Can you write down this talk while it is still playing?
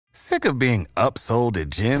Sick of being upsold at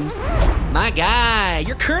gyms? My guy,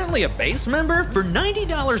 you're currently a base member? For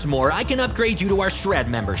 $90 more, I can upgrade you to our Shred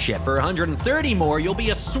membership. For $130 more, you'll be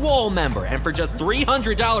a Swole member. And for just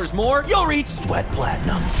 $300 more, you'll reach Sweat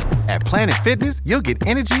Platinum. At Planet Fitness, you'll get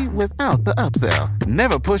energy without the upsell.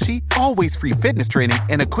 Never pushy, always free fitness training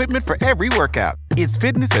and equipment for every workout. It's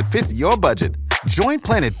fitness that fits your budget. Join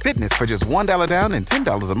Planet Fitness for just $1 down and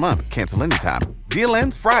 $10 a month. Cancel anytime. Deal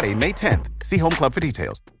ends Friday, May 10th. See Home Club for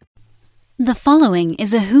details. The following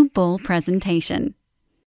is a Hoop Ball presentation.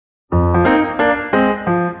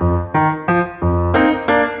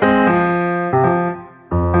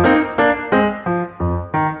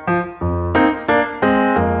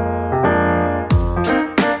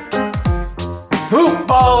 Hoop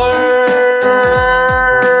Ballers!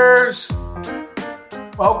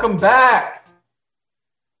 Welcome back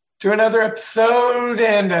to another episode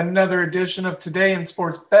and another edition of Today in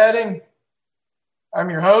Sports Betting. I'm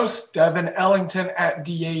your host, Devin Ellington at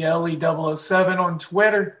DALE007 on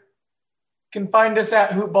Twitter. You can find us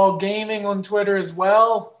at Hoopball Gaming on Twitter as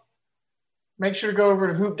well. Make sure to go over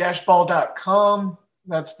to hoop-ball.com.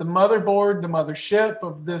 That's the motherboard, the mothership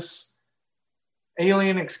of this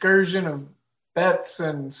alien excursion of bets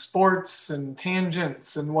and sports and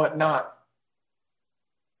tangents and whatnot.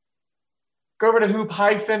 Go over to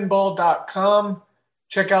hoop-ball.com.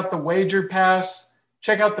 Check out the Wager Pass.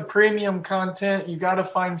 Check out the premium content. You got to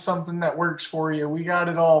find something that works for you. We got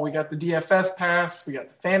it all. We got the DFS pass. We got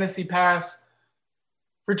the fantasy pass.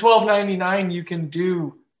 For $12.99, you can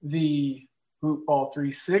do the Hoop Ball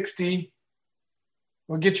 360.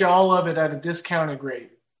 We'll get you all of it at a discounted rate.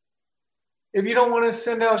 If you don't want to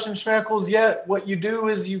send out some schmeckles yet, what you do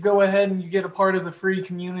is you go ahead and you get a part of the free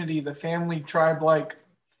community, the family tribe-like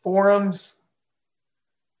forums,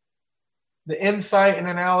 the insight and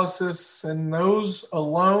analysis, and those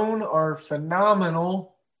alone are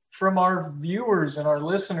phenomenal from our viewers and our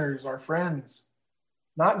listeners, our friends.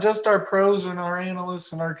 Not just our pros and our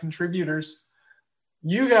analysts and our contributors.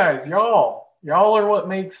 You guys, y'all are what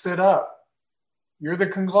makes it up. You're the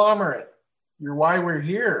conglomerate. You're why we're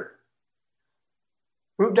here.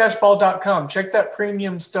 Hoop-ball.com. Check that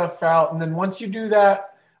premium stuff out. And then once you do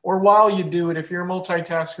that, or while you do it, if you're a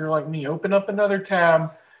multitasker like me, open up another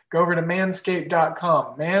tab. Go over to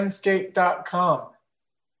manscaped.com. Manscaped.com.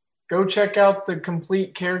 Go check out the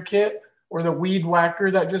complete care kit or the weed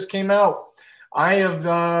whacker that just came out. I have,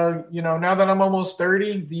 now that I'm almost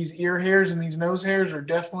 30, these ear hairs and these nose hairs are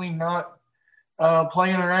definitely not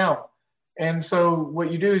playing around. And so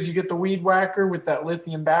what you do is you get the weed whacker with that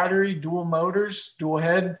lithium battery, dual motors, dual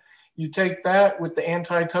head. You take that with the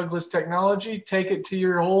anti-tugless technology, take it to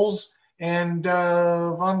your holes, and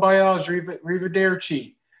von Voyage,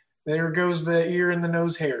 Rivederci. There goes the ear and the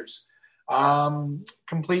nose hairs.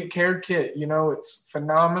 Complete care kit, it's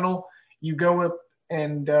phenomenal. You go up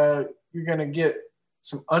and you're going to get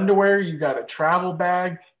some underwear. You got a travel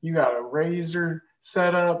bag. You got a razor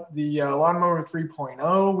set up. The Lawnmower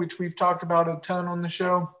 3.0, which we've talked about a ton on the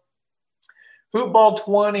show. Hoopball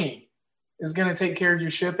 20 is going to take care of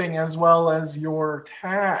your shipping as well as your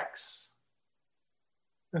tax,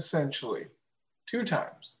 essentially, 2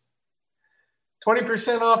 times.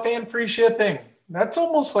 20% off and free shipping. That's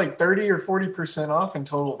almost like 30 or 40% off in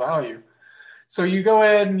total value. So you go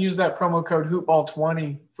ahead and use that promo code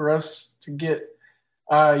HoopBall20 for us to get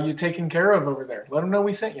you taken care of over there. Let them know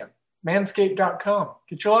we sent you. Manscaped.com.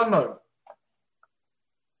 Get your lawn mowed.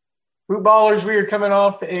 Hoopballers, we are coming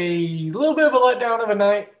off a little bit of a letdown of a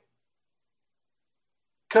night.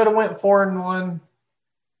 Could have went 4-1.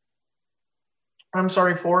 I'm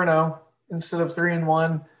sorry, 4-0 instead of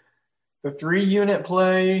 3-1. The 3-unit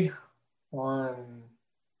play on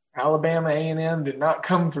Alabama A&M did not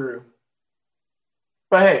come through.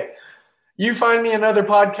 But hey, you find me another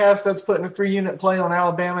podcast that's putting a 3-unit play on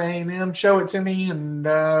Alabama A&M, show it to me, and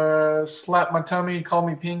slap my tummy, call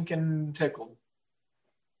me pink and tickled.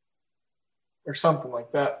 Or something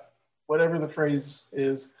like that. Whatever the phrase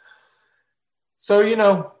is.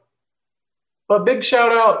 So, but big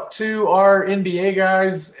shout out to our NBA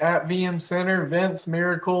guys at VM Center, Vince,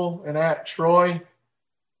 Miracle, and at Troy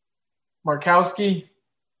Markowski,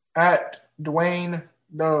 at Dwayne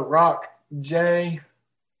The Rock J.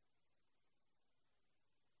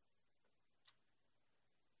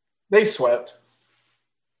 They swept.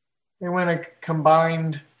 They went a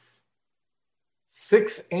combined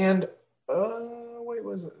 6 and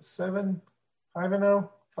 7, 5-0,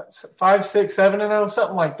 5, 6, 7-0,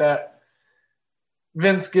 something like that.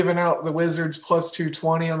 Vince giving out the Wizards plus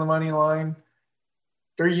 220 on the money line.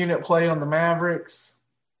 3-unit play on the Mavericks.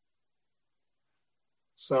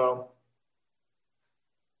 So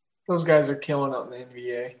Those guys are killing it in the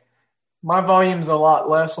NBA. My volume's a lot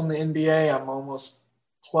less on the NBA. I'm almost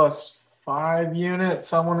plus 5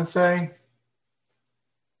 units, I want to say,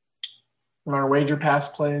 in our wager pass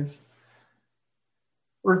plays.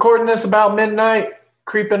 Recording this about midnight,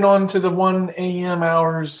 creeping on to the 1 a.m.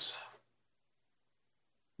 hours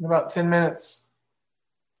in about 10 minutes.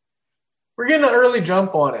 We're getting an early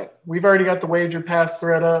jump on it. We've already got the wager pass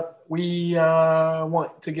thread up. We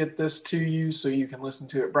want to get this to you so you can listen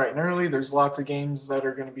to it bright and early. There's lots of games that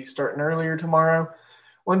are going to be starting earlier tomorrow.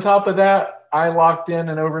 On top of that, I locked in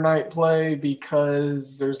an overnight play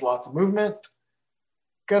because there's lots of movement.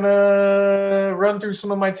 Gonna run through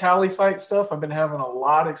some of my tally site stuff. I've been having a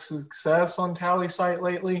lot of success on tally site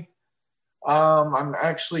lately. I'm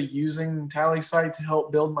actually using tally site to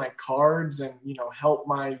help build my cards and, help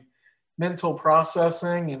my mental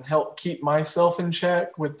processing and help keep myself in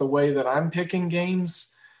check with the way that I'm picking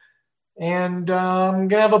games. And I'm going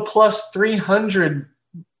to have a plus 300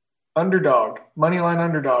 underdog, moneyline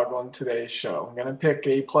underdog on today's show. I'm going to pick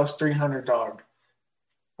a plus 300 dog.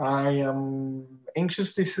 I am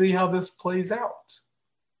anxious to see how this plays out.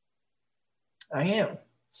 I am.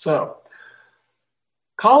 So,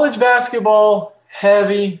 college basketball,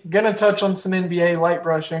 heavy. Going to touch on some NBA light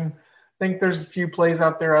brushing. I think there's a few plays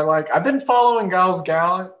out there I like. I've been following Giles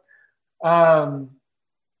Gallant, Avad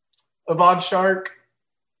Shark,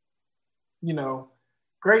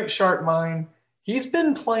 great sharp mind. He's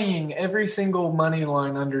been playing every single money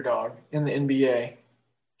line underdog in the NBA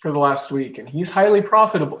for the last week, and he's highly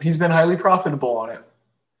profitable. He's been highly profitable on it.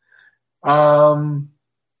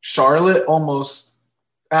 Charlotte almost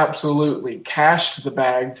absolutely cashed the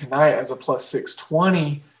bag tonight as a plus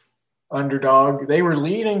 620 underdog. They were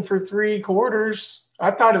leading for 3 quarters.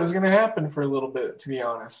 I thought it was going to happen for a little bit, to be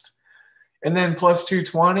honest. And then plus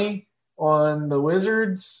 220 on the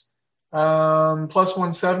Wizards. Plus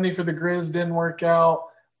 170 for the Grizz didn't work out.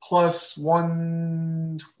 Plus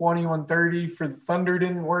 120, 130 for the Thunder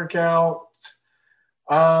didn't work out.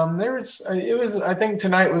 I think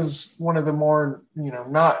tonight was one of the more,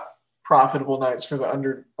 not profitable nights for the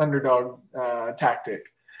underdog tactic.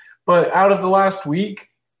 But out of the last week,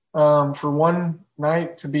 for one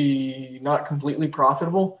night to be not completely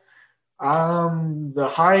profitable, the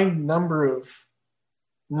high number of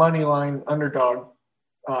money line underdog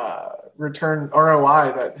return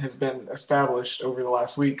ROI that has been established over the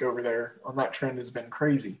last week over there on that trend has been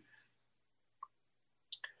crazy.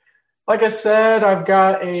 Like I said, I've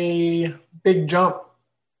got a big jump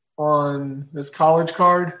on this college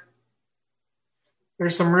card.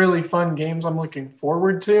 There's some really fun games I'm looking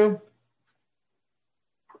forward to.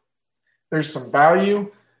 There's some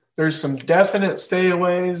value. There's some definite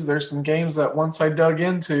stayaways. There's some games that once I dug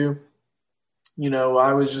into,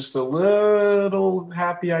 I was just a little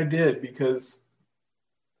happy I did because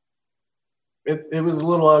it was a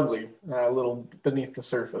little ugly, a little beneath the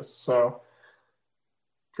surface. So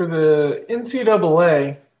for the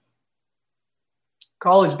NCAA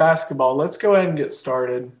college basketball, let's go ahead and get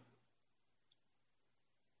started.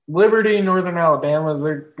 Liberty, Northern Alabama,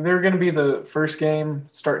 they're going to be the first game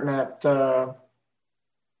starting at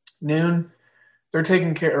noon. They're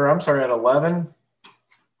taking care, at 11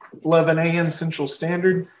 a.m. Central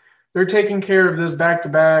Standard. They're taking care of this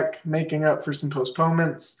back-to-back, making up for some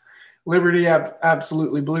postponements. Liberty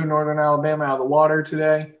absolutely blew Northern Alabama out of the water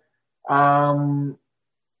today. I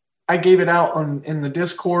gave it out in the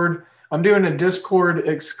Discord. I'm doing a Discord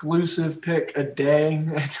exclusive pick a day.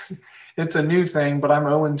 It's a new thing, but I'm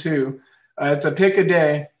 0-2. It's a pick a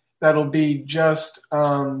day that'll be just,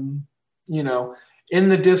 in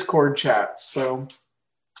the Discord chat. So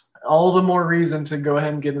all the more reason to go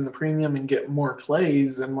ahead and get in the premium and get more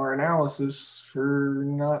plays and more analysis for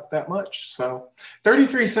not that much. So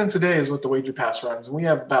 33 cents a day is what the wager pass runs. And we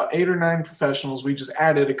have about 8 or 9 professionals. We just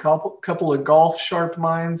added a couple of golf sharp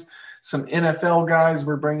minds, some NFL guys.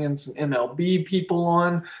 We're bringing some MLB people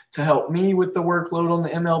on to help me with the workload on the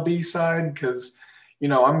MLB side because, it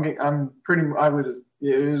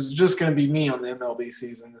was just going to be me on the MLB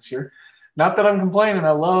season this year. Not that I'm complaining.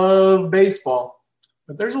 I love baseball.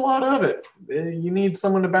 But there's a lot of it. You need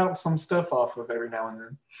someone to bounce some stuff off of every now and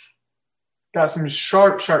then. Got some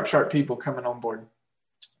sharp people coming on board.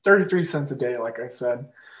 33 cents a day, like I said.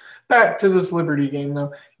 Back to this Liberty game,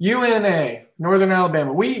 though. UNA, Northern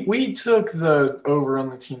Alabama. We took the over on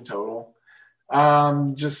the team total.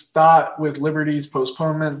 Just thought with Liberty's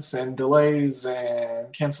postponements and delays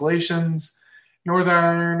and cancellations,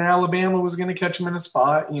 Northern Alabama was going to catch them in a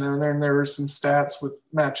spot. Then there were some stats with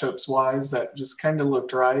matchups wise that just kind of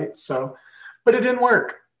looked right. So, but it didn't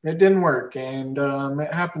work. And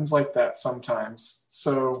it happens like that sometimes.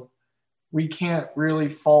 So we can't really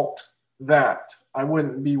fault that. I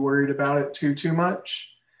wouldn't be worried about it too much.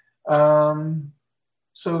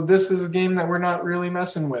 So this is a game that we're not really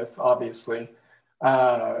messing with, obviously.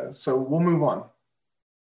 So we'll move on.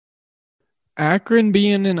 Akron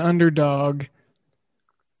being an underdog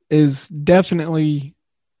is definitely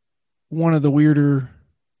one of the weirder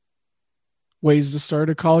ways to start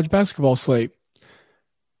a college basketball slate.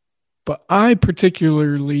 But I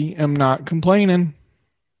particularly am not complaining.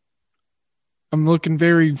 I'm looking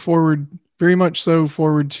very much so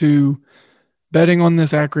forward to betting on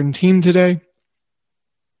this Akron team today.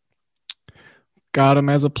 Got them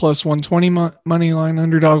as a plus 120 money line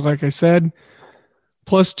underdog, like I said.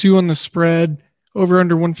 Plus 2 on the spread, over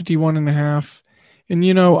under 151.5. And,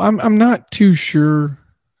 I'm not too sure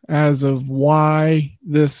as of why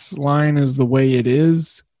this line is the way it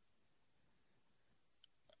is.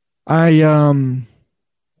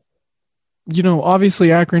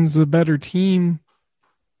 Obviously Akron's the better team.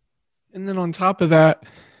 And then on top of that,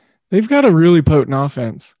 they've got a really potent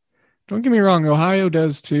offense. Don't get me wrong, Ohio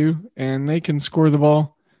does too, and they can score the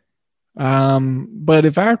ball. But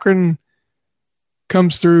if Akron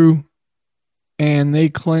comes through and they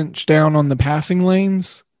clinch down on the passing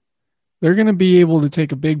lanes, they're going to be able to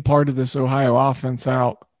take a big part of this Ohio offense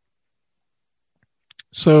out.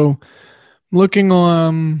 So looking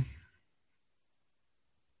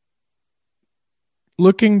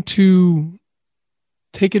to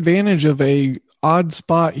take advantage of a odd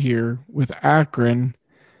spot here with Akron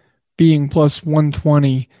being plus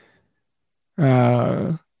 120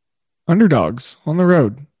 underdogs on the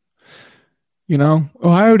road.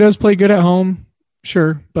 Ohio does play good at home,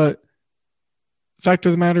 sure, but the fact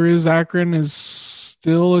of the matter is Akron is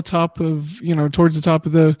still towards the top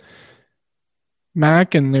of the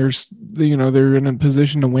MAC, and they're in a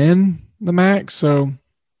position to win the MAC. So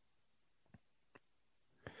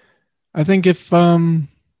I think if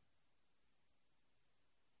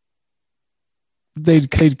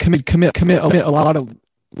they'd commit a lot of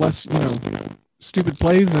less stupid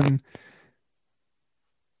plays, and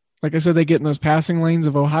like I said, they get in those passing lanes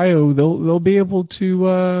of Ohio, they'll be able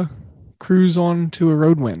to cruise on to a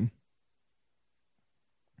road win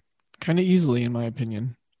kind of easily, in my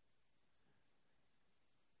opinion.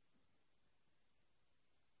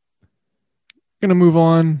 Going to move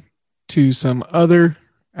on to some other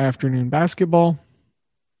afternoon basketball.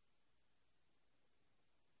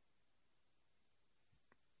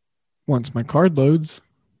 Once my card loads.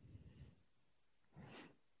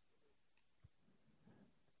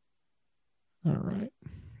 All right.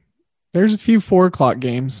 There's a few 4 o'clock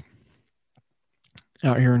games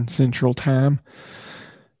out here in Central Time.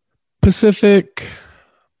 Pacific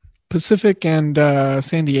and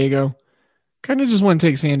San Diego. Kind of just want to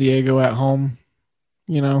take San Diego at home.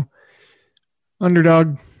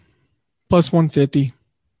 Underdog plus 150.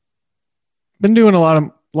 Been doing a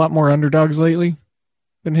lot more underdogs lately.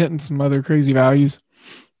 Been hitting some other crazy values.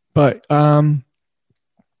 But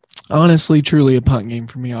honestly, truly a punt game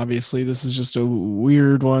for me, obviously. This is just a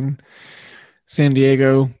weird one. San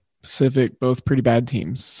Diego, Pacific, both pretty bad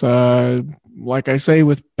teams. Like I say,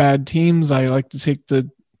 with bad teams, I like to take the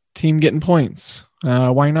team getting points.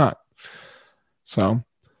 Why not? So,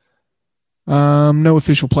 no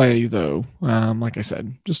official play, though. Like I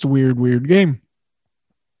said, just a weird game.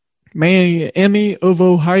 Miami of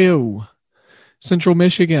Ohio, Central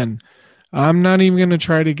Michigan. I'm not even going to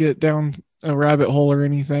try to get down a rabbit hole or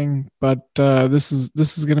anything, but this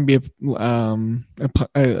is going to be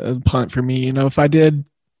a punt for me. If I did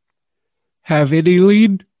have any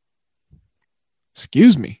lead,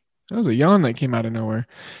 excuse me, that was a yawn that came out of nowhere.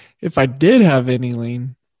 If I did have any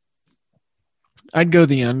lean, I'd go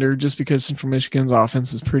the under just because Central Michigan's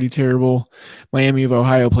offense is pretty terrible. Miami of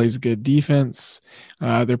Ohio plays good defense.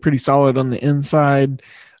 They're pretty solid on the inside.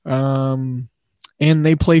 And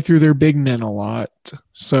they play through their big men a lot.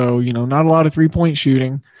 So, not a lot of 3-point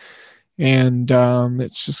shooting. And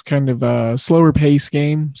it's just kind of a slower pace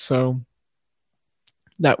game. So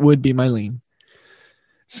that would be my lean.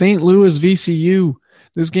 St. Louis VCU.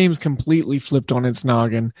 This game's completely flipped on its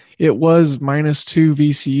noggin. It was -2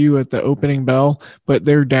 VCU at the opening bell, but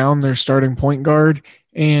they're down their starting point guard,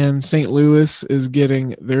 and St. Louis is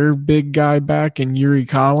getting their big guy back in Yuri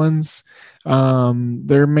Collins,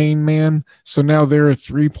 their main man. So now they're a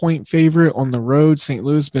 3-point favorite on the road. St.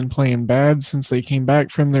 Louis has been playing bad since they came back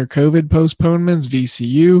from their COVID postponements.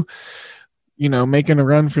 VCU, making a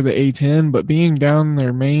run for the A-10, but being down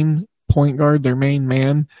their main point guard, their main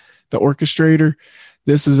man, the orchestrator.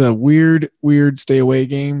 This is a weird stay away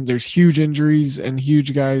game. There's huge injuries and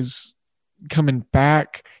huge guys coming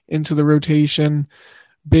back into the rotation.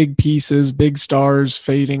 big pieces, big stars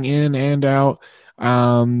fading in and out.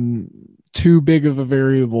 Too big of a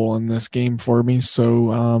variable in this game for me,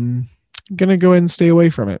 so I'm going to go ahead and stay away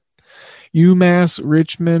from it. UMass,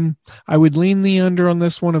 Richmond, I would lean the under on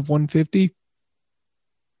this one of 150.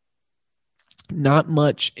 Not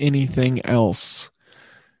much anything else.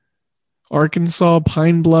 Arkansas,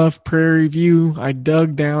 Pine Bluff, Prairie View. I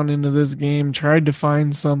dug down into this game, tried to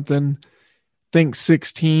find something. Think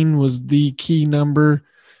 16 was the key number.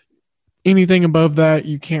 Anything above that,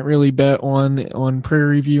 you can't really bet on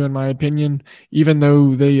Prairie View, in my opinion, even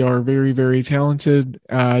though they are very, very talented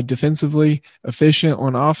defensively, efficient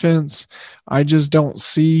on offense. I just don't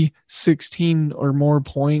see 16 or more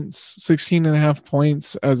points, 16 and a half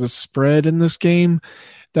points as a spread in this game.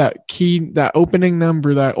 That opening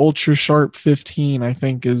number, that ultra sharp 15, I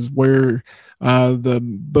think is where the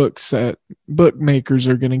bookmakers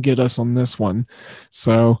are going to get us on this one.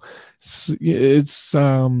 So it's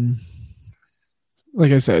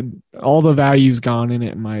like I said, all the value's gone in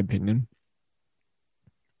it, in my opinion.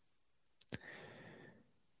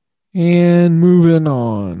 And moving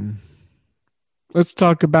on, let's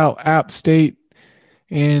talk about App State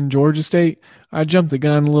and Georgia State. I jumped the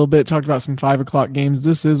gun a little bit, talked about some 5 o'clock games.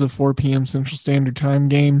 This is a 4 p.m. Central Standard Time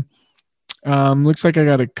game. Looks like I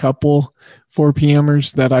got a couple 4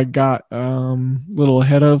 p.m.ers that I got a little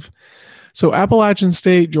ahead of. So Appalachian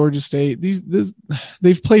State, Georgia State,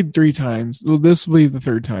 they've played 3 times. Well, this will be the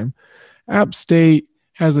 3rd time. App State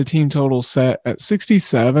has a team total set at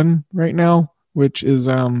 67 right now, which is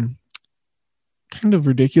kind of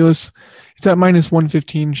ridiculous. It's at minus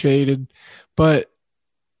 115 shaded. But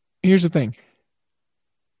here's the thing.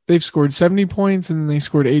 They've scored 70 points and they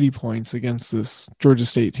scored 80 points against this Georgia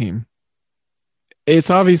State team.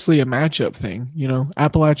 It's obviously a matchup thing. You know,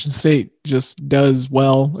 Appalachian State just does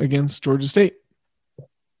well against Georgia State.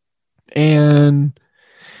 And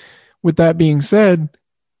with that being said,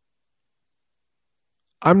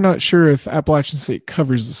 I'm not sure if Appalachian State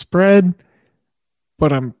covers the spread,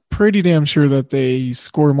 but I'm pretty damn sure that they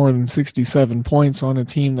score more than 67 points on a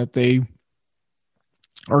team that they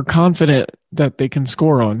are confident that they can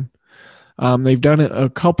score on. They've done it a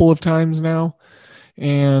couple of times now.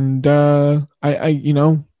 And over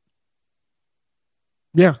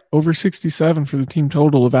 67 for the team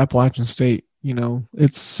total of Appalachian State. You know,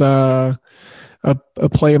 it's a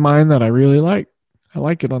play of mine that I really like. I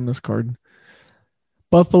like it on this card.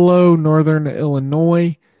 Buffalo, Northern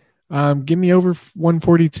Illinois. Give me over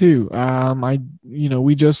 142.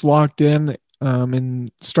 We just locked in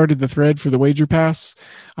and started the thread for the wager pass.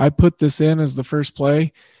 I put this in as the first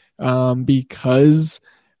play because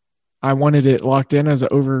I wanted it locked in as an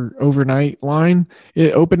overnight line.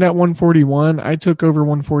 It opened at 141. I took over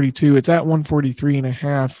 142. It's at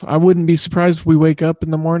 143.5. I wouldn't be surprised if we wake up in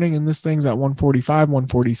the morning and this thing's at 145,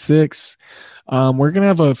 146. We're going to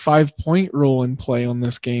have a 5-point rule in play on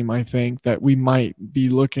this game, I think, that we might be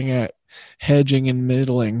looking at hedging and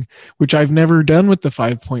middling, which I've never done with the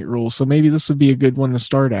 5-point rule. So maybe this would be a good one to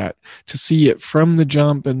start at, to see it from the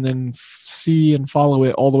jump and then see and follow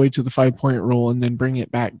it all the way to the 5-point rule and then bring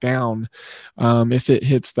it back down if it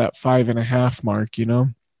hits that 5.5 mark, you know?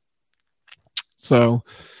 So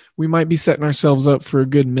we might be setting ourselves up for a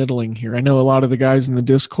good middling here. I know a lot of the guys in the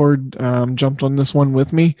Discord jumped on this one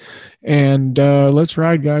with me, and let's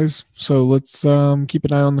ride, guys. So let's keep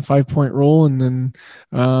an eye on the 5-point roll and then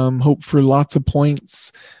hope for lots of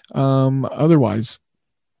points otherwise.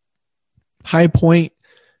 High Point,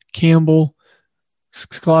 Campbell,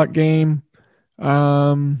 6 o'clock game.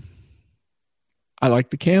 I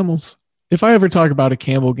like the Camels. If I ever talk about a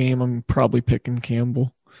Campbell game, I'm probably picking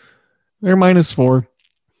Campbell. They're -4.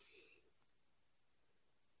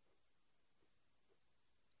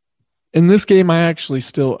 In this game, I actually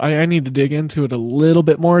still I need to dig into it a little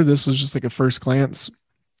bit more. This was just like a first glance,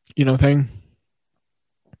 thing.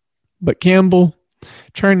 But Campbell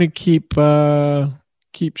trying to keep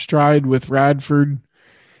stride with Radford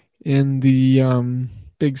in the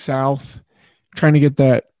Big South, trying to get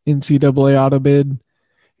that NCAA auto bid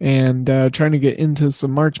and trying to get into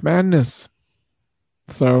some March Madness.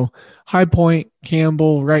 So High Point,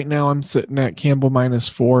 Campbell. Right now I'm sitting at Campbell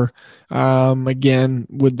 -4. Again,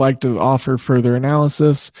 would like to offer further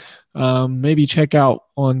analysis. Maybe check out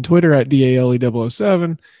on Twitter at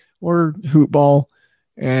DALE007 or Hoopball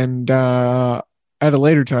and at a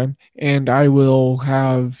later time. And I will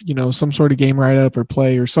have, some sort of game write-up or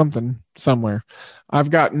play or something somewhere. I've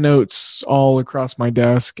got notes all across my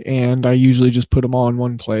desk, and I usually just put them all in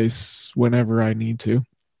one place whenever I need to.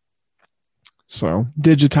 So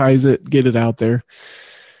digitize it, get it out there.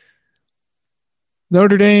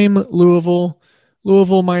 Notre Dame, Louisville.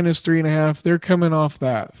 Louisville minus 3.5. They're coming off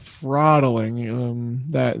that throttling.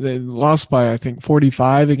 That they lost by, I think,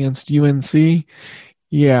 45 against UNC.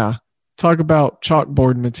 Yeah. Talk about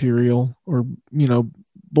chalkboard material or,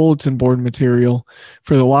 bulletin board material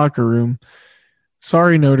for the locker room.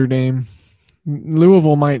 Sorry, Notre Dame.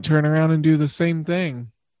 Louisville might turn around and do the same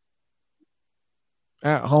thing.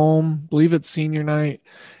 At home, believe it's senior night.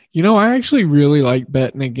 I actually really like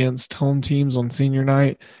betting against home teams on senior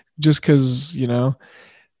night just because,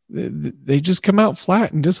 they just come out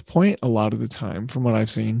flat and disappoint a lot of the time from what I've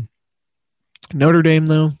seen. Notre Dame,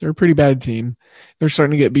 though, they're a pretty bad team. They're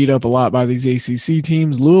starting to get beat up a lot by these ACC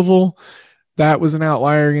teams. Louisville, that was an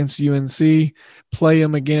outlier against UNC. Play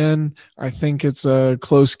them again. I think it's a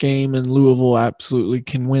close game, and Louisville absolutely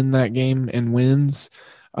can win that game and wins.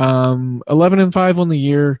 11-5 on the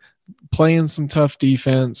year, playing some tough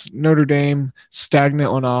defense. Notre Dame, stagnant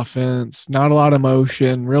on offense, not a lot of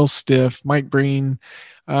motion, real stiff. Mike Breen,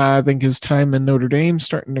 I think his time in Notre Dame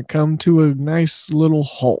starting to come to a nice little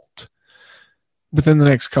halt within the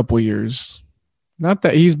next couple of years. Not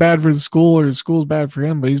that he's bad for the school or the school's bad for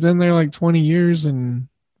him, but he's been there like 20 years and,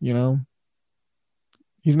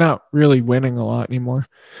 he's not really winning a lot anymore.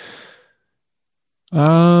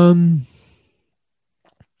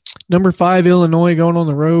 Number 5, Illinois going on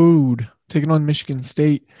the road, taking on Michigan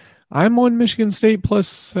State. I'm on Michigan State plus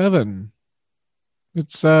 7.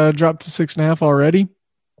 It's dropped to 6.5 already.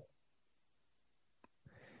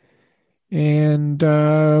 And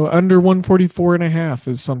under 144.5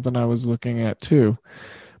 is something I was looking at too.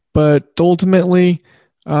 But ultimately,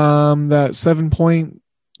 that 7-point,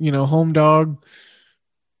 home dog,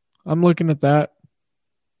 I'm looking at that.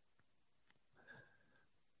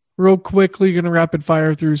 Real quickly, going to rapid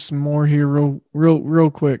fire through some more here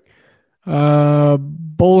real quick.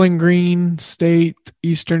 Bowling Green State,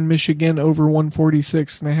 Eastern Michigan over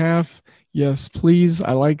 146.5. Yes, please.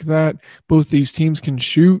 I like that. Both these teams can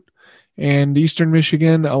shoot. And Eastern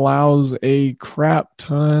Michigan allows a crap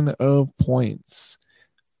ton of points.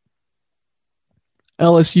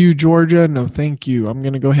 LSU, Georgia, no thank you. I'm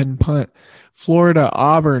going to go ahead and punt. Florida,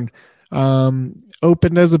 Auburn,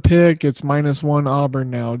 opened as a pick. It's -1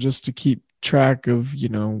 Auburn now just to keep track of,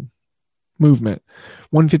 movement.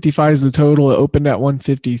 155 is the total. It opened at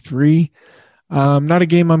 153. Not a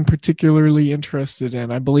game I'm particularly interested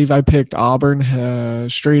in. I believe I picked Auburn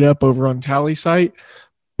straight up over on Tally site.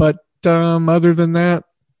 But other than that,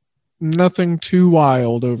 nothing too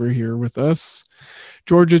wild over here with us.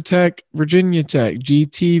 Georgia Tech, Virginia Tech,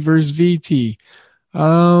 GT versus VT.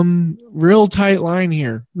 Real tight line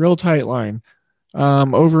here. Real tight line.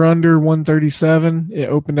 Over under 137. It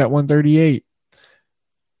opened at 138.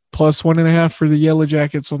 Plus 1.5 for the Yellow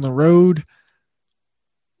Jackets on the road.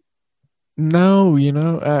 No,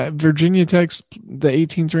 Virginia Tech's the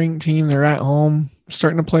 18th ranked team. They're at home,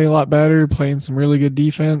 starting to play a lot better, playing some really good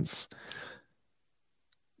defense.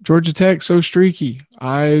 Georgia Tech, so streaky.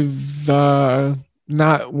 I've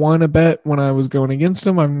not won a bet when I was going against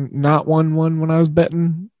them. I'm not won one when I was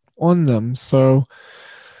betting on them. So I'm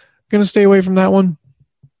going to stay away from that one.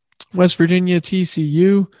 West Virginia,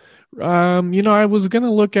 TCU. I was going to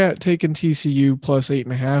look at taking TCU plus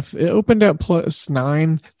 8.5. It opened at plus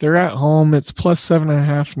 9. They're at home. It's plus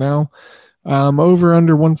 7.5 now. Over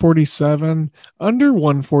under 147. Under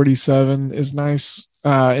 147 is nice,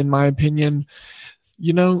 in my opinion.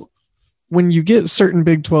 When you get certain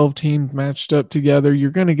Big 12 teams matched up together, you're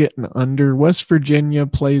going to get an under. West Virginia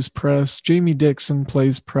plays press. Jamie Dixon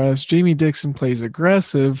plays press. Jamie Dixon plays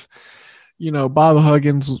aggressive. Bob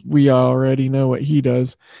Huggins, we already know what he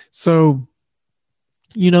does. So,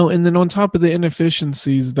 and then on top of the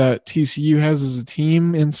inefficiencies that TCU has as a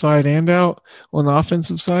team inside and out on the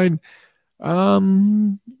offensive side,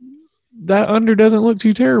 that under doesn't look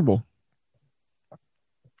too terrible.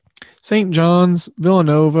 St. John's,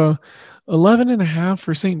 Villanova, 11.5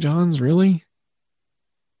 for St. John's. Really?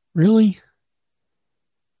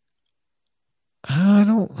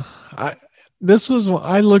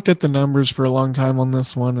 I looked at the numbers for a long time on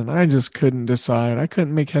this one, and I just couldn't decide. I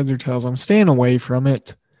couldn't make heads or tails. I'm staying away from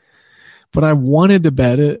it, but I wanted to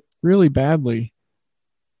bet it really badly.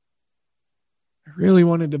 I really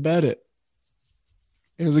wanted to bet it.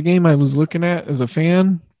 It was a game I was looking at as a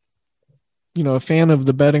fan, a fan of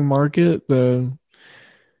the betting market, the,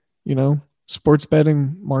 sports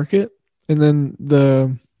betting market, and then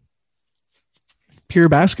the pure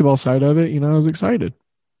basketball side of it, I was excited.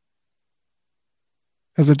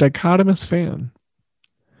 As a dichotomous fan.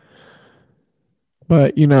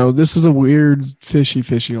 But, this is a weird fishy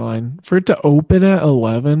line. For it to open at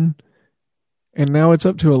 11, and now it's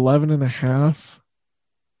up to 11.5.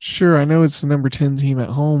 Sure, I know it's the number 10 team at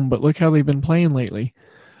home, but look how they've been playing lately.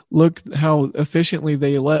 Look how efficiently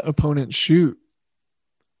they let opponents shoot.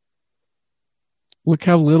 Look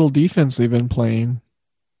how little defense they've been playing.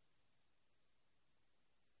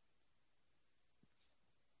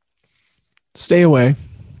 Stay away.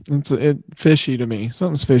 It's fishy to me.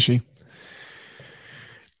 Something's fishy.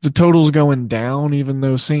 The total's going down, even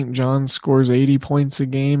though St. John scores 80 points a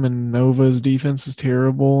game and Nova's defense is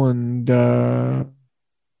terrible. And,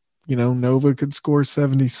 Nova could score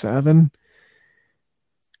 77.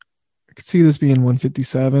 I could see this being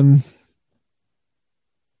 157.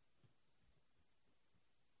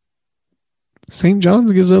 St.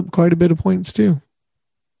 John's gives up quite a bit of points too.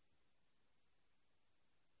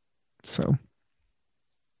 So,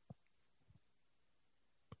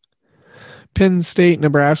 Penn State,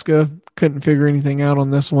 Nebraska, couldn't figure anything out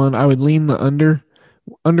on this one. I would lean the under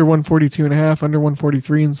 142.5, under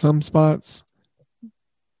 143 in some spots.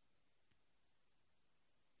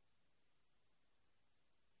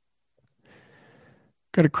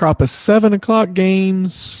 Got a crop of 7 o'clock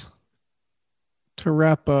games to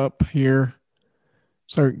wrap up here.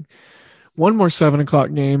 Sorry, one more 7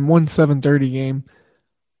 o'clock game, one 7:30 game.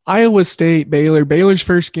 Iowa State, Baylor. Baylor's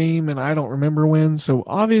first game, and I don't remember when. So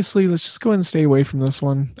obviously, let's just go ahead and stay away from this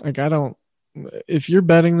one. If you're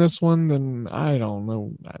betting this one, then I don't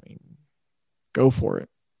know. I mean, go for it.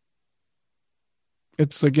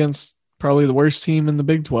 It's against probably the worst team in the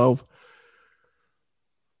Big 12.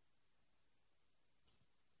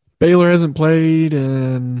 Baylor hasn't played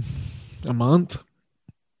in a month.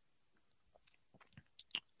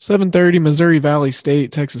 7:30, Missouri Valley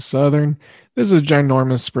State, Texas Southern. This is a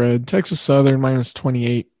ginormous spread. Texas Southern minus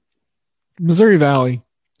 28. Mississippi Valley.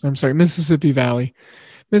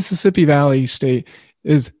 Mississippi Valley State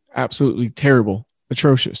is absolutely terrible,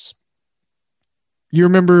 atrocious. You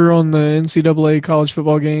remember on the NCAA college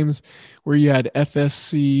football games where you had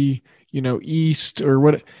FSC, East or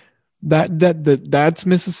what? That's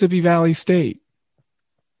Mississippi Valley State.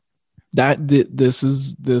 This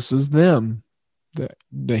is them.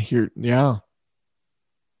 Yeah.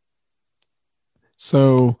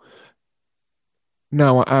 So,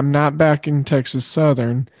 no, I'm not backing Texas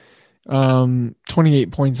Southern.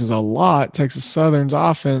 28 points is a lot. Texas Southern's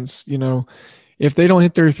offense, if they don't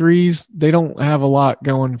hit their threes, they don't have a lot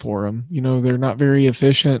going for them. They're not very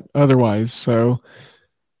efficient otherwise. So,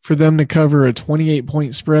 for them to cover a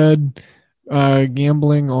 28-point spread,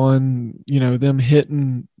 gambling on, them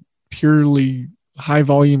hitting purely high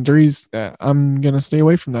volume threes, I'm going to stay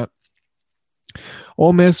away from that.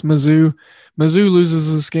 Ole Miss, Mizzou. Mizzou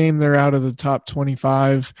loses this game. They're out of the top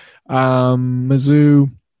 25.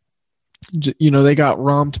 Mizzou, they got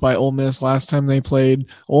romped by Ole Miss last time they played.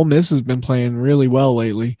 Ole Miss has been playing really well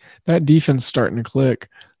lately. That defense starting to click.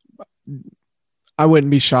 I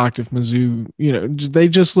wouldn't be shocked if Mizzou, they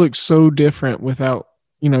just look so different without,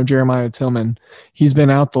 Jeremiah Tillman. He's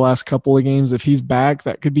been out the last couple of games. If he's back,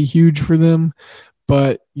 that could be huge for them.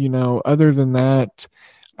 But, other than that,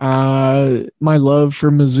 my love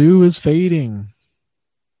for Mizzou is fading.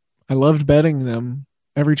 I loved betting them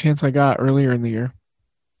every chance I got earlier in the year.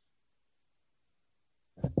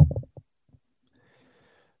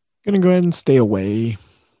 Gonna go ahead and stay away.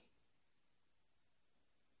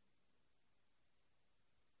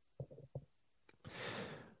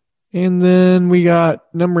 And then we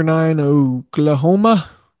got number 9, Oklahoma,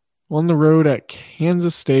 on the road at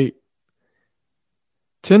Kansas State.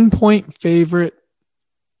 10-point favorite.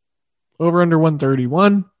 Over under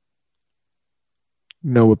 131.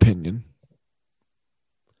 No opinion.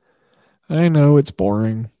 I know it's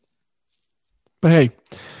boring. But hey,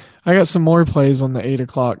 I got some more plays on the 8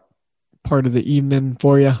 o'clock part of the evening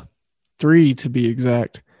for you. 3 to be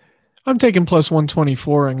exact. I'm taking plus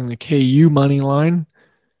 124 on the KU money line.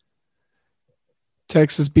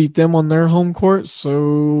 Texas beat them on their home court,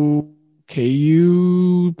 so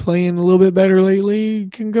KU playing a little bit better lately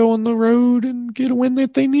can go on the road and get a win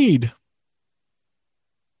that they need.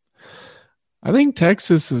 I think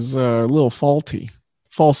Texas is a little faulty.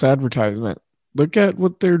 False advertisement. Look at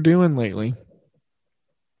what they're doing lately.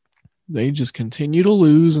 They just continue to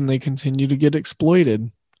lose and they continue to get exploited.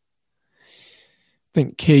 I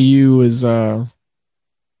think KU is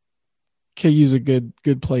KU's a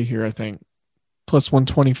good play here, I think. Plus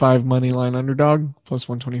 125 money line underdog, plus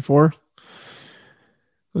 124.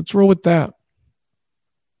 Let's roll with that.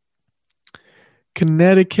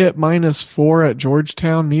 Connecticut -4 at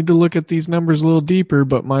Georgetown. Need to look at these numbers a little deeper,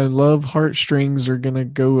 but my love heartstrings are going to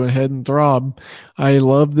go ahead and throb. I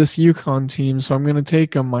love this UConn team, so I'm going to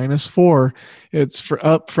take them -4. It's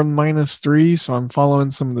up from -3, so I'm following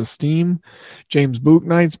some of the steam. James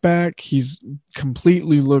Bouknight's back. He's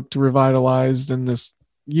completely looked revitalized, and this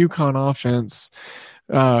UConn offense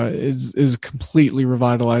is completely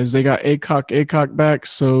revitalized. They got Aycock back,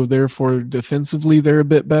 so therefore defensively they're a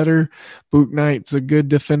bit better. Bouknight's a good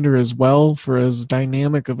defender as well for as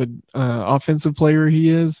dynamic of an offensive player he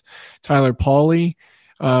is. Tyler Pauley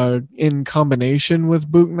in combination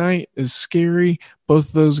with Bouknight is scary. Both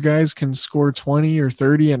of those guys can score 20 or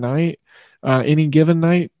 30 a night, any given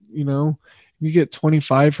night. You know, you get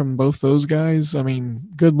 25 from both those guys. I mean,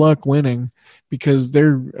 good luck winning, because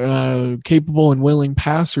they're capable and willing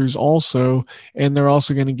passers also, and they're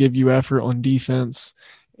also going to give you effort on defense,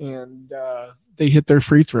 and they hit their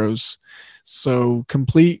free throws. So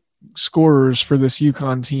complete scorers for this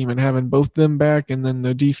UConn team, and having both them back, and then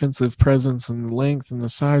the defensive presence and the length and the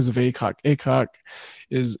size of Aycock. Aycock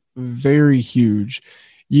is very huge.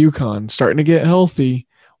 UConn starting to get healthy.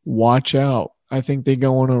 Watch out. I think they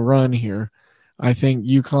go on a run here. I think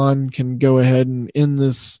UConn can go ahead and end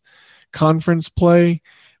this conference play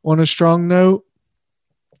on a strong note.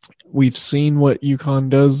 We've seen what UConn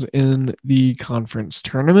does in the conference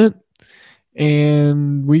tournament,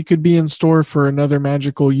 and we could be in store for another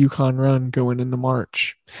magical UConn run going into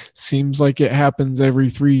March. Seems like it happens every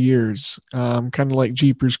 3 years, kind of like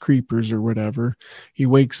Jeepers Creepers or whatever. He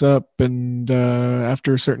wakes up and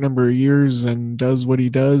after a certain number of years and does what he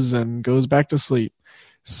does and goes back to sleep.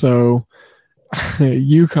 So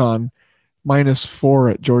UConn -4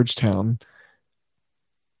 at Georgetown.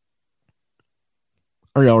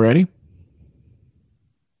 Are y'all ready?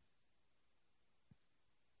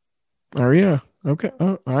 Are you? Okay.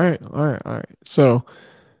 Oh, all right. So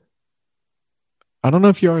I don't know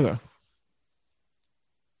if you are though.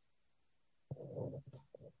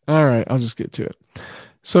 All right, I'll just get to it.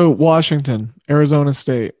 So Washington, Arizona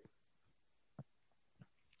State.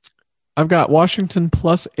 I've got Washington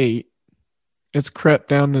 +8. It's crept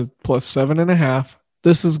down to +7.5.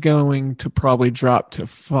 This is going to probably drop to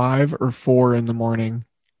 5 or 4 in the morning.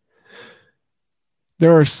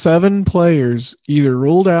 There are 7 players either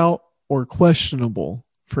ruled out or questionable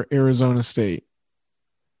for Arizona State.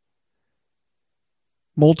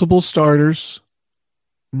 Multiple starters,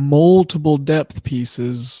 multiple depth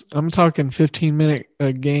pieces. I'm talking 15-minute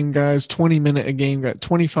a game guys, 20-minute a game guys,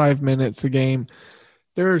 25 minutes a game.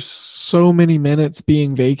 There are so many minutes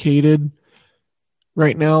being vacated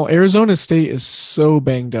right now. Arizona State is so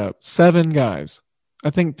banged up. 7 guys. I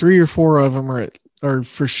think 3 or 4 of them are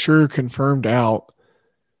for sure confirmed out.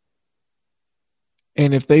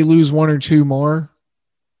 And if they lose 1 or 2 more,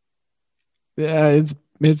 yeah,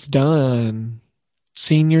 it's done.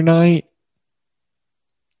 Senior night.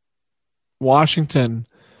 Washington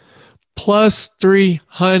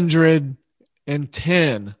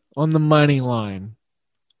 +310 on the money line.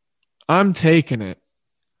 I'm taking it.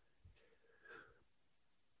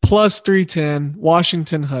 +310,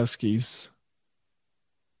 Washington Huskies.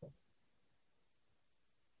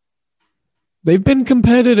 They've been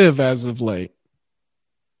competitive as of late.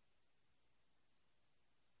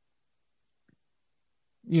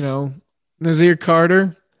 You know, Nazir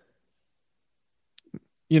Carter,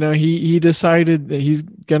 you know, he decided that he's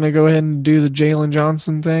going to go ahead and do the Jalen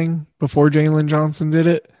Johnson thing before Jalen Johnson did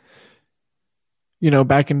it, you know,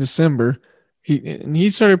 back in December. He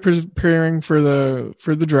started preparing for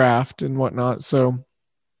the draft and whatnot. So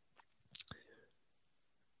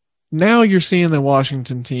now you're seeing the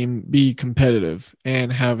Washington team be competitive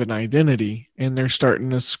and have an identity, and they're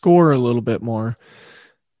starting to score a little bit more.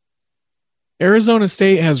 Arizona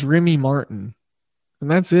State has Remy Martin,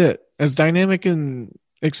 and that's it. As dynamic and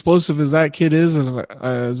explosive as that kid is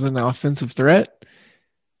as an offensive threat,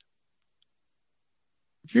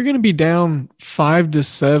 if you're going to be down 5 to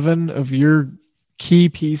 7 of your key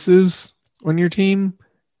pieces on your team,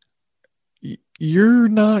 you're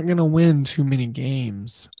not going to win too many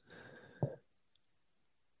games.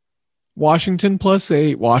 Washington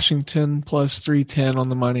 +8, Washington +310 on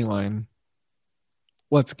the money line.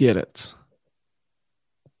 Let's get it.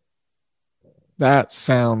 That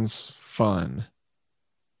sounds fun.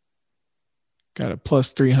 Got a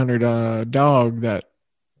 +300 dog that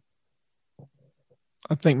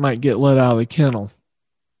I think might get let out of the kennel.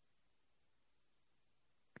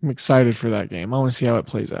 I'm excited for that game. I want to see how it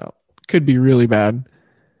plays out. Could be really bad.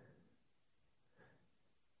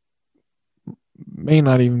 May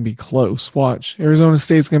not even be close. Watch. Arizona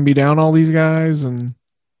State's going to be down all these guys, and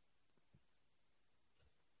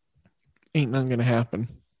ain't nothing going to happen.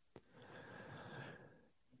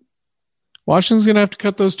 Washington's going to have to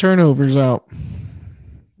cut those turnovers out.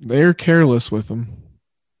 They're careless with them.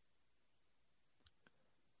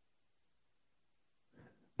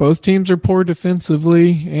 Both teams are poor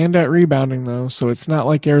defensively and at rebounding, though, so it's not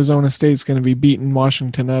like Arizona State's going to be beating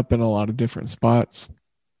Washington up in a lot of different spots.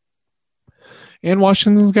 And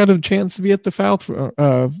Washington's got a chance to be at the foul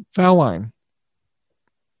line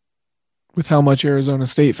with how much Arizona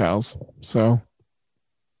State fouls. So,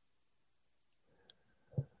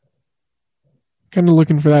 kind of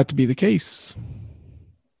looking for that to be the case.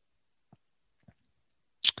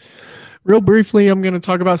 Real briefly, I'm going to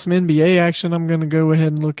talk about some NBA action I'm going to go ahead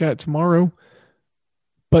and look at tomorrow.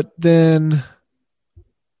 But then,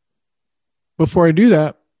 before I do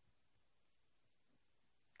that,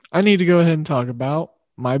 I need to go ahead and talk about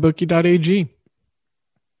mybookie.ag.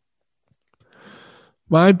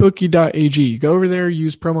 mybookie.ag. Go over there,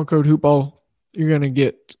 use promo code HoopBall. You're going to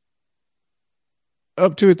get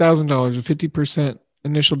up to $1,000, a 50%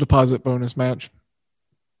 initial deposit bonus match.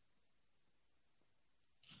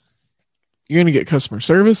 You're going to get customer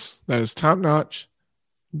service that is top notch,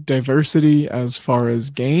 diversity as far as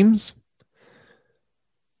games,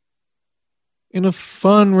 and a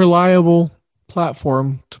fun, reliable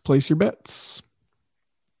platform to place your bets.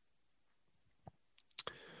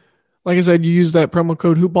 Like I said, you use that promo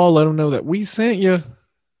code HoopBall, let them know that we sent you.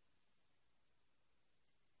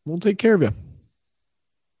 We'll take care of you.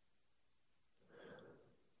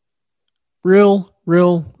 Real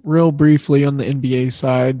briefly on the NBA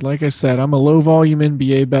side. Like I said, I'm a low volume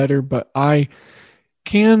NBA bettor, but I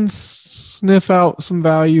can sniff out some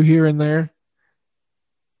value here and there.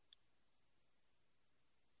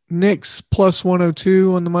 Knicks plus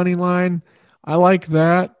 102 on the money line. I like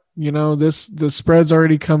that. You know, the spread's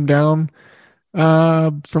already come down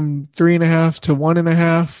from 3.5 to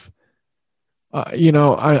 1.5.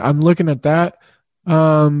 I'm looking at that.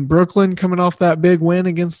 Brooklyn coming off that big win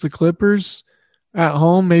against the Clippers at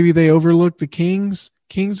home. Maybe they overlooked the Kings.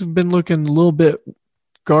 Kings have been looking a little bit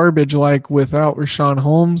garbage like without Rashawn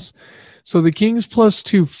Holmes. So the Kings plus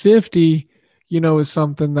 250, is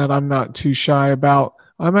something that I'm not too shy about.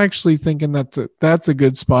 I'm actually thinking that's a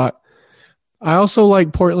good spot. I also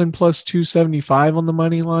like Portland plus 275 on the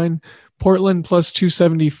money line. Portland plus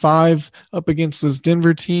 275 up against this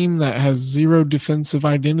Denver team that has zero defensive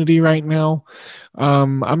identity right now.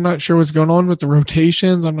 I'm not sure what's going on with the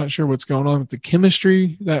rotations. I'm not sure what's going on with the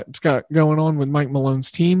chemistry that's got going on with Mike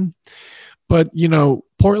Malone's team. But,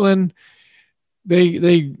 Portland,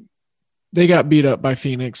 they got beat up by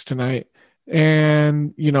Phoenix tonight.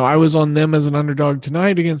 And, I was on them as an underdog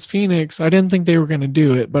tonight against Phoenix. I didn't think they were going to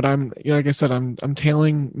do it, but I'm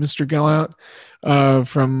tailing Mr. Gallant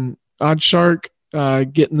from OddsShark,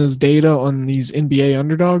 getting this data on these NBA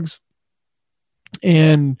underdogs.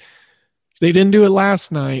 And they didn't do it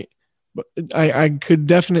last night, but I could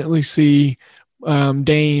definitely see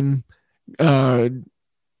Dame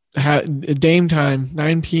Dame time,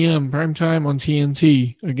 9 p.m. prime time on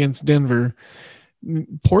TNT against Denver.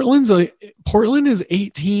 Portland is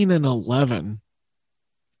 18-11.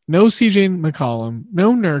 No CJ McCollum,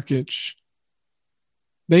 no Nurkic.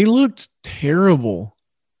 They looked terrible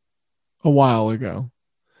a while ago.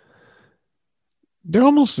 They're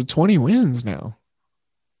almost at 20 wins now.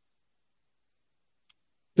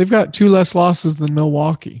 They've got 2 less losses than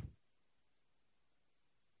Milwaukee.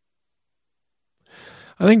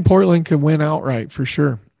 I think Portland could win outright for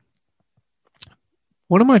sure.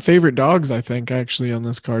 One of my favorite dogs, I think, actually, on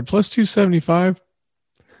this card. Plus 275.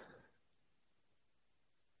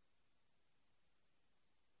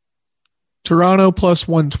 Toronto plus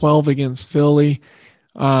 112 against Philly.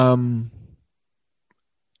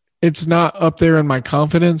 It's not up there in my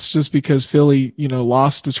confidence just because Philly,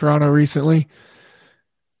 lost to Toronto recently.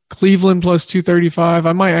 Cleveland plus 235.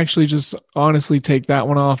 I might actually just honestly take that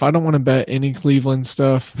one off. I don't want to bet any Cleveland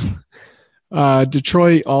stuff.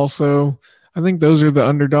 Detroit also. I think those are the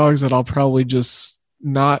underdogs that I'll probably just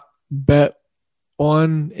not bet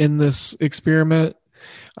on in this experiment.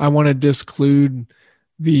 I want to disclude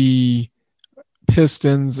the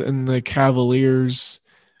Pistons and the Cavaliers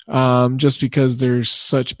just because they're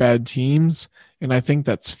such bad teams. And I think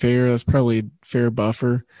that's fair. That's probably a fair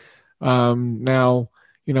buffer. Now,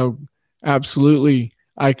 absolutely,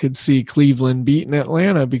 I could see Cleveland beating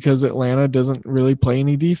Atlanta because Atlanta doesn't really play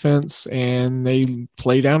any defense and they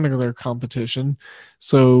play down to their competition.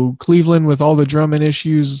 So Cleveland, with all the Drummond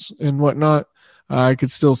issues and whatnot, I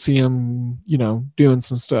could still see them, doing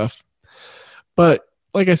some stuff. But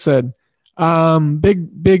like I said,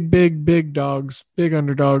 big dogs, big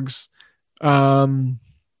underdogs.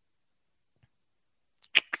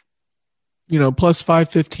 plus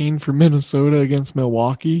 515 for Minnesota against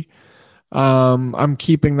Milwaukee. I'm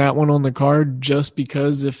keeping that one on the card just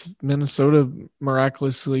because if Minnesota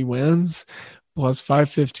miraculously wins, plus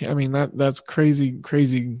 515. I mean, that's crazy,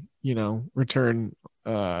 return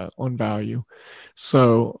on value.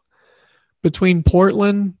 So between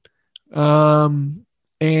Portland and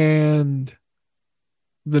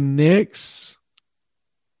the Knicks,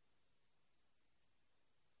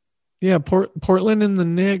 Portland and the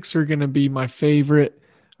Knicks are going to be my favorite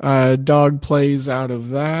dog plays out of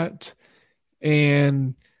that.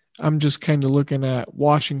 And I'm just kind of looking at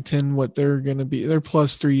Washington, what they're going to be. They're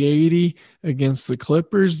plus 380 against the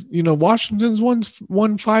Clippers. Washington's won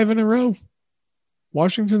 5 in a row.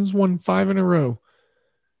 Washington's won 5 in a row.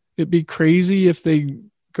 It'd be crazy if they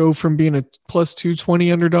go from being a plus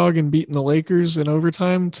 220 underdog and beating the Lakers in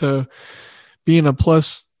overtime to being a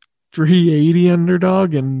plus 380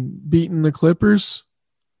 underdog and beating the Clippers.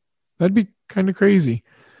 That'd be kind of crazy.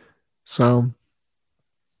 So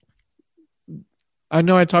I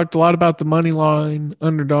know I talked a lot about the money line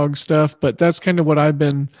underdog stuff, but that's kind of what I've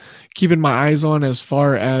been keeping my eyes on as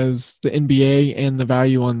far as the NBA and the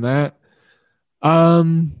value on that.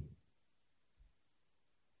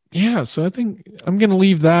 So I think I'm going to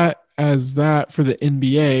leave that as that for the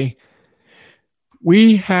NBA.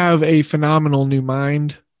 We have a phenomenal new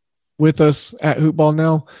mind with us at Hoopball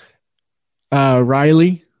now,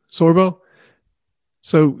 Riley Sorbo.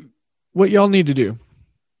 So what y'all need to do?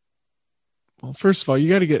 Well, first of all, you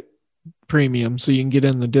got to get premium so you can get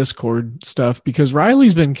in the Discord stuff because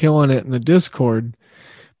Riley's been killing it in the Discord.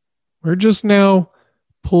 We're just now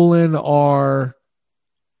pulling our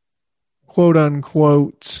quote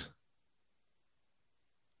unquote,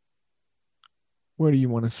 what do you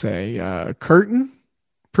want to say?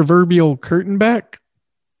 Proverbial curtain back.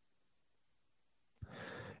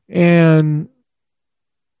 And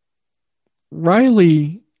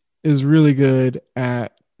Riley is really good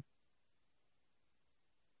at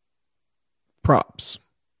props.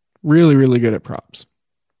 Really, really good at props.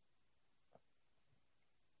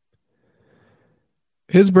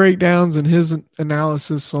 His breakdowns and his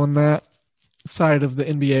analysis on that side of the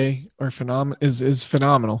NBA are is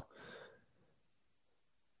phenomenal.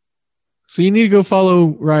 So you need to go follow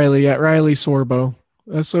Riley at Riley Sorbo,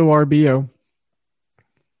 Sorbo,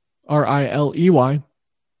 Riley.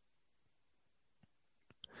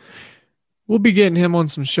 We'll be getting him on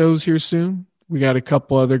some shows here soon. We got a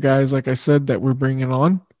couple other guys, like I said, that we're bringing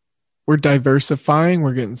on. We're diversifying.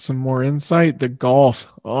 We're getting some more insight. The golf.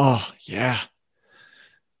 Oh, yeah.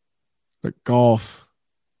 The golf.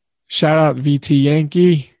 Shout out VT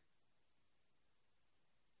Yankee.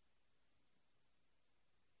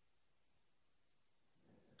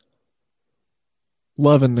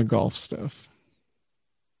 Loving the golf stuff.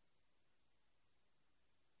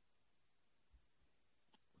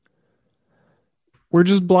 We're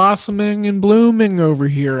just blossoming and blooming over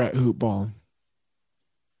here at Hoopball.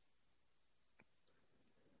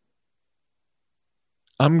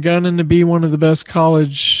 I'm gunning to be one of the best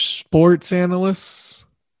college sports analysts.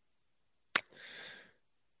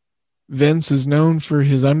 Vince is known for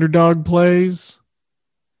his underdog plays.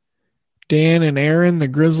 Dan and Aaron, the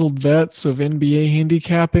grizzled vets of NBA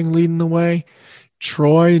handicapping, leading the way.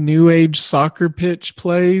 Troy, new age soccer pitch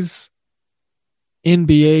plays.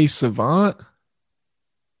 NBA savant.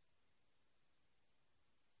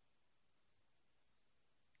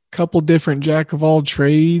 Couple different jack of all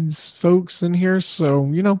trades folks in here.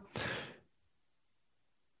 So,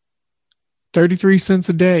 33 cents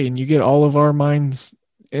a day and you get all of our mind's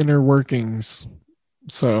inner workings.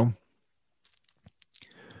 So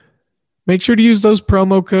make sure to use those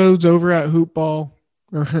promo codes over at Hoopball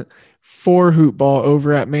or for Hoopball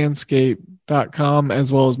over at manscaped.com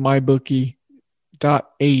as well as mybookie.ag.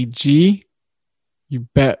 You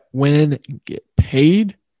bet, win, and get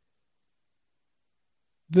paid.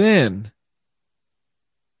 Then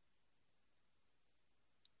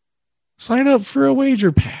sign up for a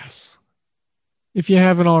wager pass if you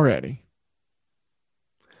haven't already.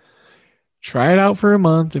 Try it out for a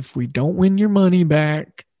month. If we don't win your money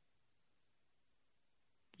back,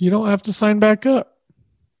 you don't have to sign back up.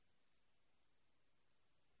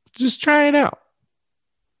 Just try it out.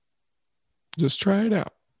 Just try it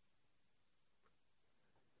out.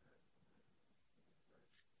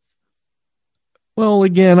 Well,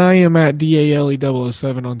 again, I am at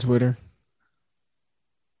DALE007 on Twitter.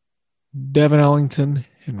 Devin Ellington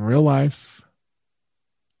in real life.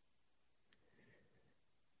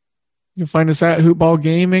 You'll find us at Hoopball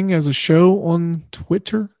Gaming as a show on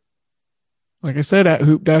Twitter. Like I said, at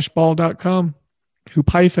hoop-ball.com.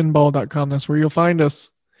 Hoop-ball.com. That's where you'll find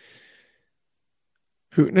us.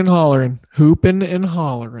 Hooting and hollering. Hooping and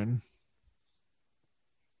hollering.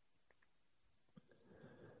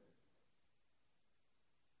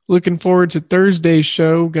 Looking forward to Thursday's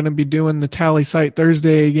show. Going to be doing the Tally Site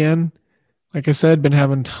Thursday again. Like I said, been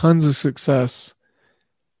having tons of success.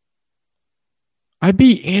 I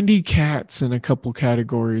beat Andy Katz in a couple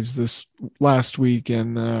categories this last week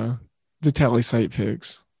in the Tally Site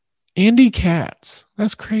picks. Andy Katz.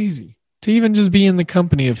 That's crazy. To even just be in the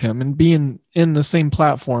company of him and being in the same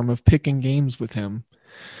platform of picking games with him.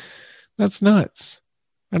 That's nuts.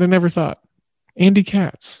 I'd have never thought. Andy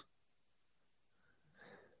Katz.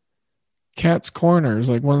 Katz Corner is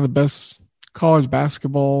like one of the best college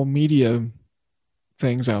basketball media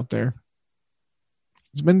things out there.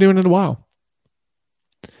 He's been doing it a while.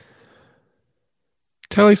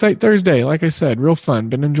 Tally Site Thursday, like I said, real fun.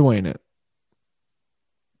 Been enjoying it.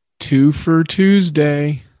 2 for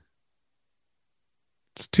Tuesday.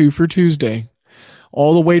 It's 2 for Tuesday.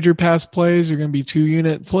 All the Wager Pass plays are going to be 2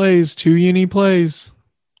 unit plays, 2 uni plays.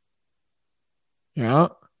 Yeah. I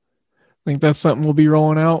think that's something we'll be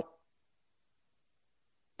rolling out.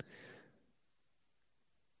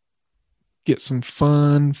 Get some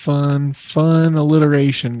fun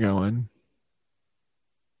alliteration going.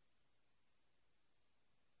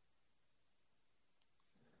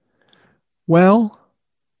 Well,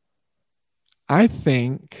 I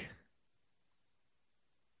think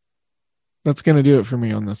that's going to do it for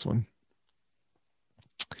me on this one.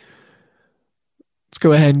 Let's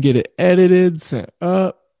go ahead and get it edited, set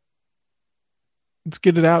up. Let's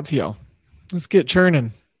get it out to y'all. Let's get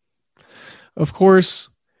churning. Of course,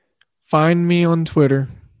 find me on Twitter.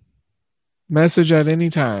 Message at any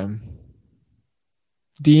time.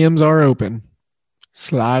 DMs are open.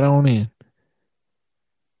 Slide on in.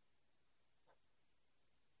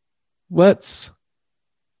 Let's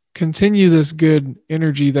continue this good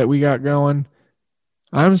energy that we got going.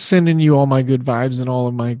 I'm sending you all my good vibes and all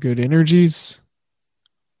of my good energies.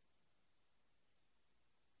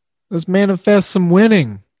 Let's manifest some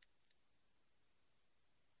winning.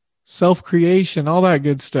 Self-creation, all that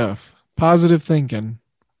good stuff. Positive thinking.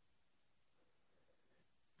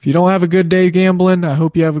 If you don't have a good day gambling, I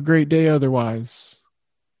hope you have a great day otherwise.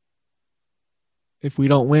 If we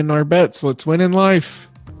don't win our bets, let's win in life.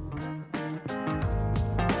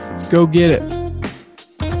 Let's go get it.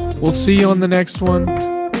 We'll see you on the next one.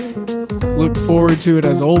 Look forward to it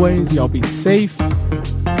as always. Y'all be safe.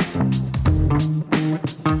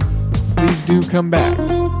 Please do come back.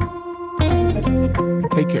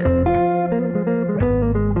 Take care.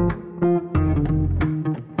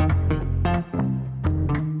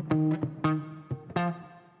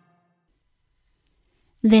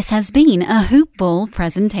 This has been a Hoop Ball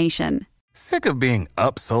presentation. Sick of being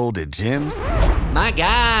upsold at gyms? My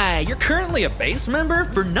guy, you're currently a base member?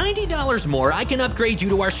 For $90 more, I can upgrade you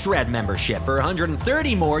to our Shred membership. For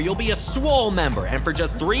 $130 more, you'll be a Swole member. And for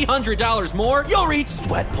just $300 more, you'll reach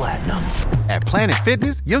Sweat Platinum. At Planet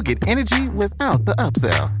Fitness, you'll get energy without the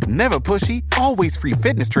upsell. Never pushy, always free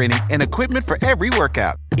fitness training and equipment for every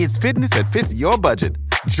workout. It's fitness that fits your budget.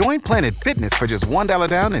 Join Planet Fitness for just $1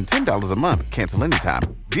 down and $10 a month. Cancel anytime.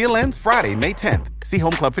 Deal ends Friday, May 10th. See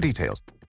Home Club for details.